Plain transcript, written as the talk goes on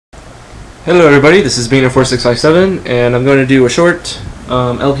Hello everybody, this is Beaner4657 and I'm going to do a short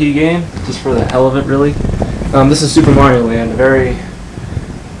LP game, just for the hell of it really. This is Super Mario Land, a very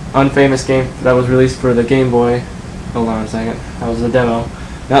unfamous game that was released for the Game Boy. Hold on a second, that was the demo.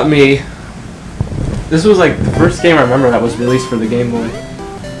 Not me. This was like the first game I remember that was released for the Game Boy.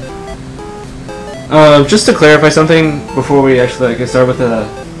 Just to clarify something before we actually get started with the...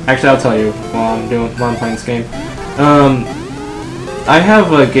 Actually I'll tell you while I'm playing this game. I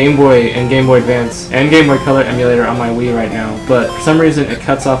have a Game Boy and Game Boy Advance and Game Boy Color emulator on my Wii right now, but for some reason it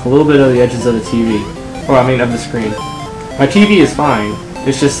cuts off a little bit of the edges of the TV. Or I mean of the screen. My TV is fine,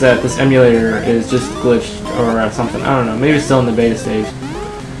 it's just that this emulator is just glitched or something. I don't know, maybe it's still in the beta stage.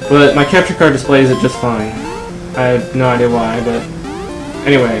 But my capture card displays it just fine. I have no idea why, but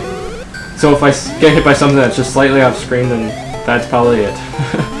anyway. So if I get hit by something that's just slightly off screen, then that's probably it.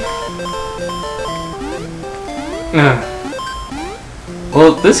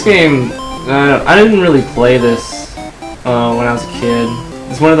 Well, this game, I didn't really play this when I was a kid.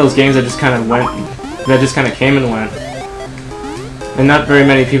 It's one of those games that just kind of came and went. And not very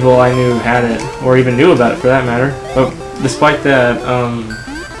many people I knew had it, or even knew about it for that matter. But despite that,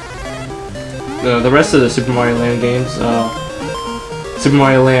 the rest of the Super Mario Land games, Super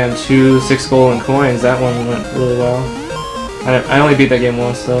Mario Land 2, 6 Golden Coins, that one went really well. I only beat that game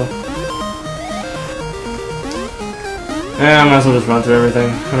once though. Yeah, I might as well just run through everything.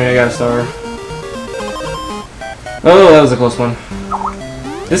 I mean, I got a star. Oh, that was a close one.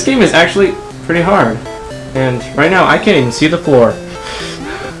 This game is actually pretty hard. And right now, I can't even see the floor.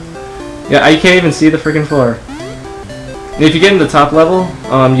 Yeah, I can't even see the freaking floor. And if you get in the top level,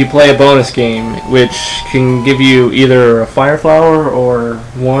 you play a bonus game, which can give you either a fire flower or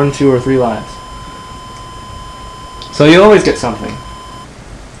 1, 2, or 3 lives. So you always get something.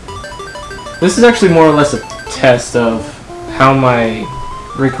 This is actually more or less a test of how my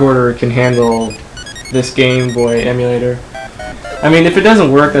recorder can handle this Game Boy emulator. I mean, if it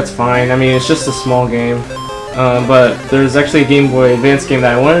doesn't work, that's fine. I mean, it's just a small game. But there's actually a Game Boy Advance game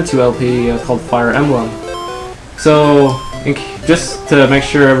that I wanted to LP called Fire Emblem. So, just to make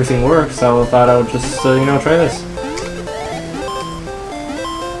sure everything works, I thought I would just, you know, try this.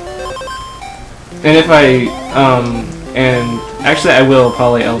 And if and actually I will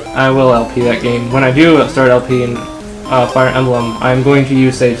LP that game. When I do start LP in Fire Emblem, I'm going to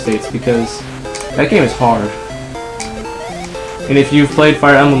use save states because that game is hard. And if you've played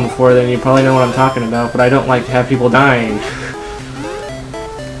Fire Emblem before, then you probably know what I'm talking about, but I don't like to have people dying.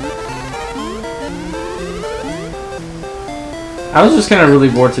 I was just kind of really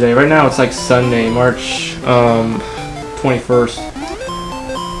bored today. Right now it's like Sunday, March 21st.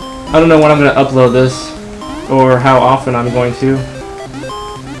 I don't know when I'm going to upload this, or how often I'm going to.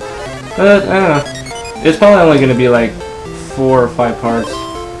 But, I don't know. It's probably only going to be like 4 or 5 parts.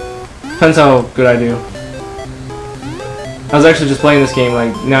 Depends how good I do. I was actually just playing this game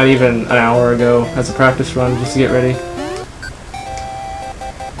like not even an hour ago as a practice run just to get ready.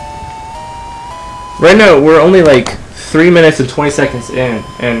 Right now we're only like 3 minutes and 20 seconds in,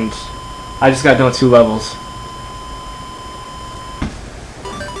 and I just got done with 2 levels.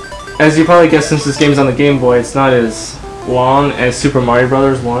 As you probably guessed, since this game's on the Game Boy, it's not as long as Super Mario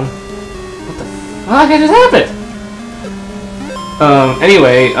Bros. 1. What the fuck just happened?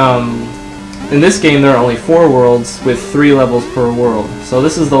 Anyway, in this game there are only 4 worlds with 3 levels per world. So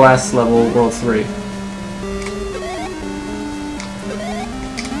this is the last level, World 3.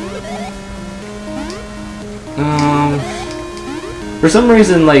 For some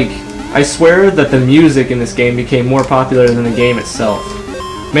reason, like, I swear that the music in this game became more popular than the game itself.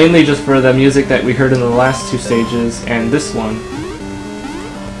 Mainly just for the music that we heard in the last 2 stages and this one.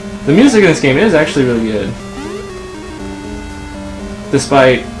 The music in this game is actually really good.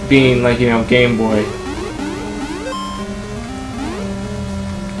 Despite being, like, you know, Game Boy.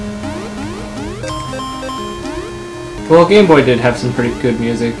 Well, Game Boy did have some pretty good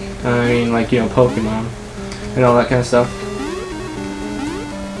music. I mean, like, you know, Pokemon and all that kind of stuff.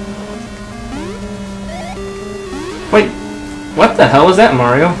 Wait, what the hell is that,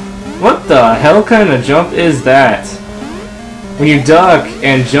 Mario? What the hell kind of jump is that? When you duck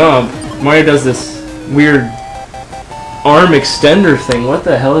and jump, Mario does this weird arm extender thing. What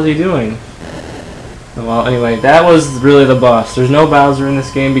the hell is he doing? Well, anyway, that was really the boss. There's no Bowser in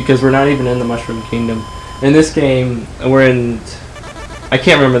this game because we're not even in the Mushroom Kingdom. In this game, we're in... I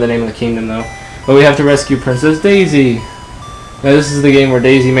can't remember the name of the kingdom, though. But we have to rescue Princess Daisy. Now, this is the game where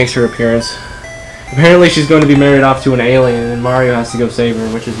Daisy makes her appearance. Apparently, she's going to be married off to an alien, and Mario has to go save her,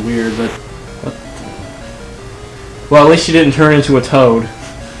 which is weird, but... What? Well, at least she didn't turn into a toad.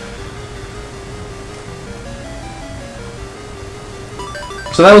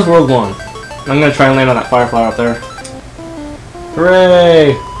 So that was World 1. I'm gonna try and land on that fire flower up there.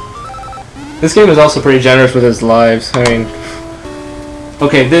 Hooray! This game is also pretty generous with its lives. I mean,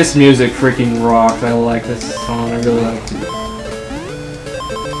 okay, this music freaking rocks. I like this song. I really like it.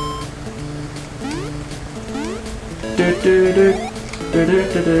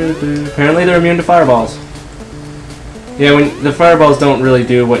 Apparently they're immune to fireballs. Yeah, when the fireballs don't really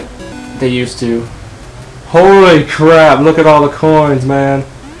do what they used to. Holy crap, look at all the coins, man.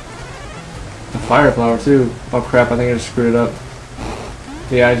 The fire flower too. Oh crap, I think I just screwed it up.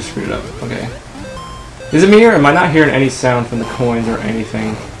 Yeah, I just screwed it up. Okay. Is it me or am I not hearing any sound from the coins or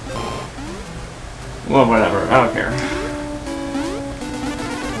anything? Well, whatever. I don't care.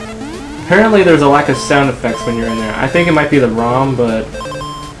 Apparently there's a lack of sound effects when you're in there. I think it might be the ROM, but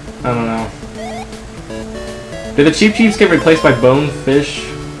I don't know. Did the Cheep Cheeps get replaced by Bonefish?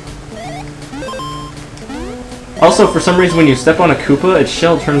 Also, for some reason when you step on a Koopa, its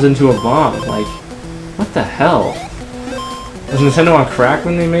shell turns into a bomb. Like, what the hell? Was Nintendo on crack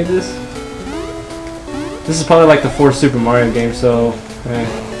when they made this? This is probably like the fourth Super Mario game, so...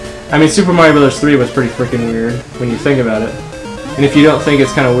 I mean, Super Mario Bros. 3 was pretty freaking weird when you think about it. And if you don't think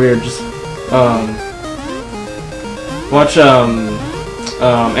it's kind of weird, just watch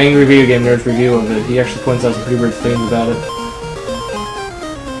Angry Video Game Nerd's review of it. He actually points out some pretty weird things about it.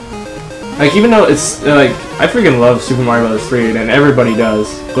 Like, even though it's like I freaking love Super Mario Bros. 3 and everybody does,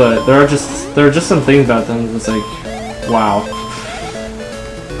 but there are just some things about them that's like, wow.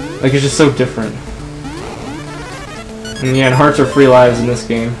 Like, it's just so different. And yeah, and hearts are free lives in this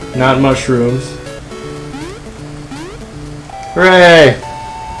game, not mushrooms. Hooray!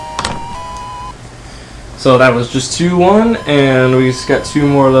 So that was just 2-1, and we just got 2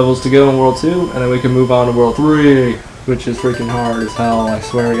 more levels to go in World 2, and then we can move on to World 3, which is freaking hard as hell, I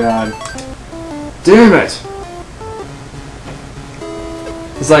swear to God. Damn it!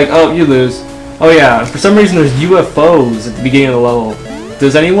 It's like, oh, you lose. Oh yeah, for some reason there's UFOs at the beginning of the level.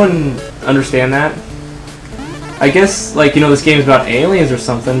 Does anyone understand that? I guess, like, you know, this game's about aliens or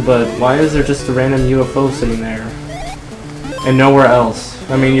something, but why is there just a random UFO sitting there? And nowhere else.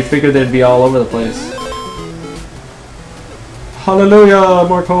 I mean, you figured they'd be all over the place. Hallelujah!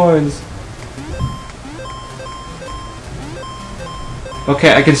 More coins!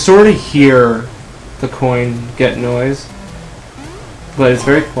 Okay, I can sort of hear the coin get noise, but it's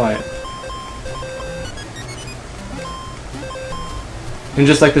very quiet. And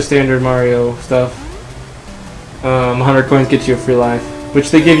just like the standard Mario stuff, 100 coins gets you a free life, which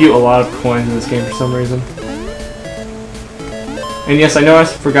they give you a lot of coins in this game for some reason. And yes, I know I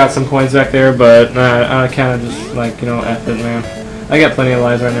forgot some coins back there, but I kind of just, like, you know, F it, man. I got plenty of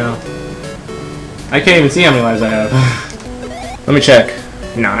lives right now. I can't even see how many lives I have. Let me check.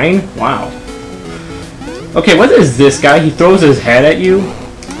 9? Wow. Okay, what is this guy? He throws his head at you?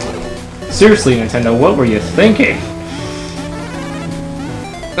 Seriously, Nintendo, what were you thinking?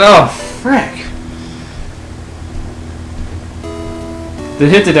 Oh, frick. The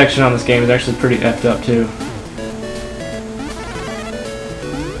hit detection on this game is actually pretty effed up, too.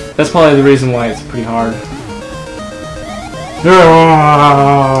 That's probably the reason why it's pretty hard.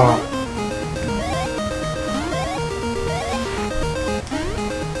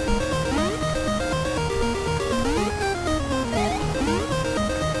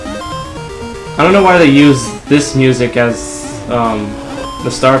 I don't know why they use this music as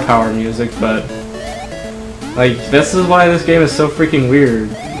the star power music, but like, this is why this game is so freaking weird.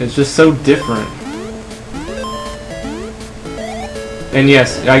 It's just so different. And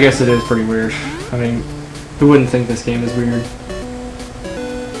yes, I guess it is pretty weird. I mean, who wouldn't think this game is weird?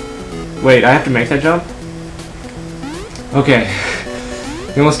 Wait, I have to make that jump? Okay.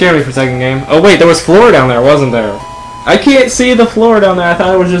 You almost scared me for a second, game. Oh wait, there was floor down there, wasn't there? I can't see the floor down there. I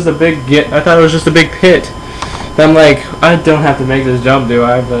thought it was just a big pit. I'm like, I don't have to make this jump, do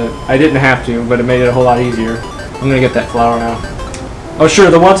I? But I didn't have to, but it made it a whole lot easier. I'm gonna get that flower now. Oh sure,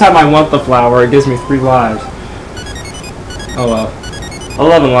 the one time I want the flower, it gives me 3 lives. Oh well.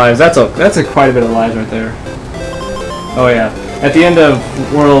 11 lives, that's quite a bit of lives right there. Oh yeah. At the end of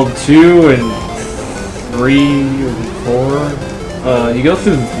World 2 and 3 and 4, you go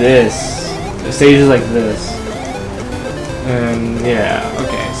through this. Stages like this. And yeah,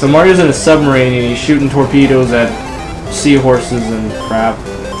 okay. So Mario's in a submarine and he's shooting torpedoes at seahorses and crap.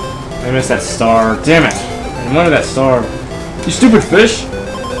 I missed that star. Damn it! I wanted that star. You stupid fish!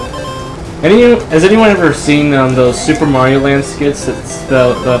 Has anyone ever seen those Super Mario Land skits? That's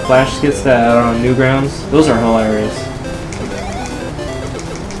the Flash skits that are on Newgrounds? Those are hilarious.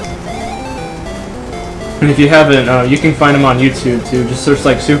 And if you haven't, you can find them on YouTube too. Just search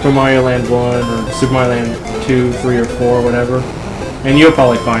like Super Mario Land 1 or Super Mario Land 2, 3, or 4, whatever. And you'll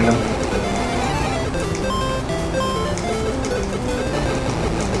probably find them.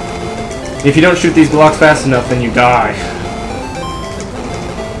 If you don't shoot these blocks fast enough, then you die.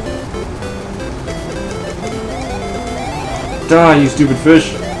 Die, you stupid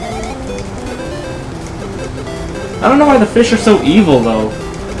fish. I don't know why the fish are so evil, though.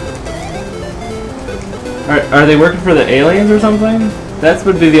 Are they working for the aliens or something? That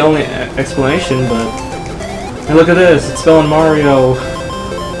would be the only explanation, but... Hey, look at this. It's spelling Mario.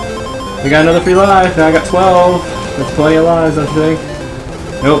 We got another free life, and I got 12. That's plenty of lives, don't you think?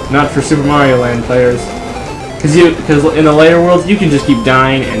 Nope, not for Super Mario Land players. Because in the later worlds, you can just keep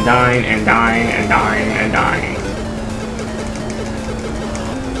dying and dying and dying and dying and dying.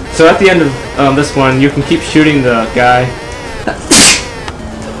 So at the end of this one, you can keep shooting the guy.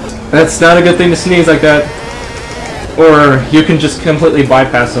 That's not a good thing to sneeze like that. Or you can just completely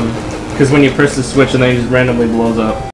bypass him. Because when you press the switch and then he just randomly blows up.